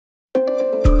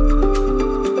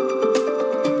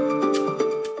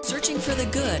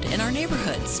good in our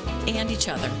neighborhoods and each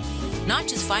other. Not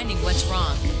just finding what's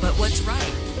wrong, but what's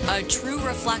right. A true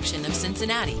reflection of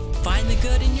Cincinnati. Find the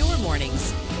good in your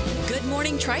mornings. Good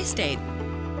Morning Tri-State.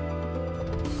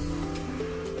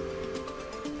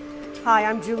 Hi,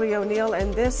 I'm Julie O'Neill,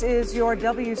 and this is your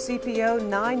WCPO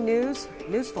 9 News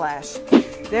Newsflash.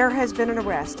 There has been an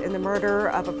arrest in the murder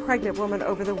of a pregnant woman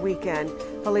over the weekend.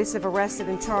 Police have arrested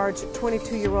and charged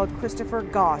 22-year-old Christopher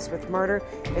Goss with murder.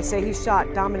 They say he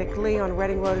shot Dominic Lee on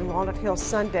Reading Road in Walnut Hills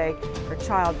Sunday. Her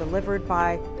child delivered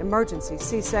by emergency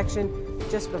C-section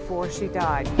just before she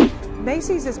died.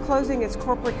 Macy's is closing its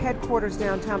corporate headquarters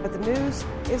downtown, but the news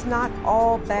is not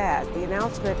all bad. The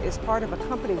announcement is part of a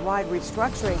company-wide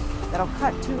restructuring that'll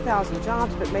cut 2,000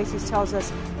 jobs, but Macy's tells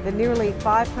us the nearly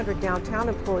 500 downtown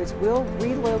employees will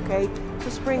relocate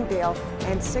to Springdale,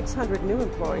 and 600 new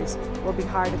employees will be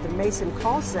hired at the Mason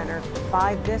Call Center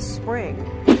by this spring.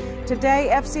 Today,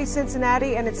 FC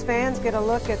Cincinnati and its fans get a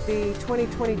look at the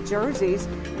 2020 jerseys.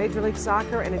 Major League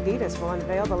Soccer and Adidas will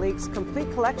unveil the league's complete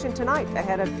collection tonight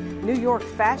ahead of New York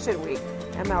Fashion Week.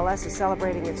 MLS is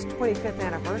celebrating its 25th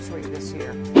anniversary this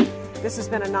year. This has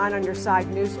been a 9 on Your Side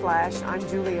News Flash. I'm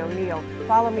Julie O'Neill.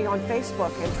 Follow me on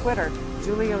Facebook and Twitter,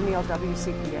 Julie O'Neill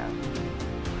WCPO.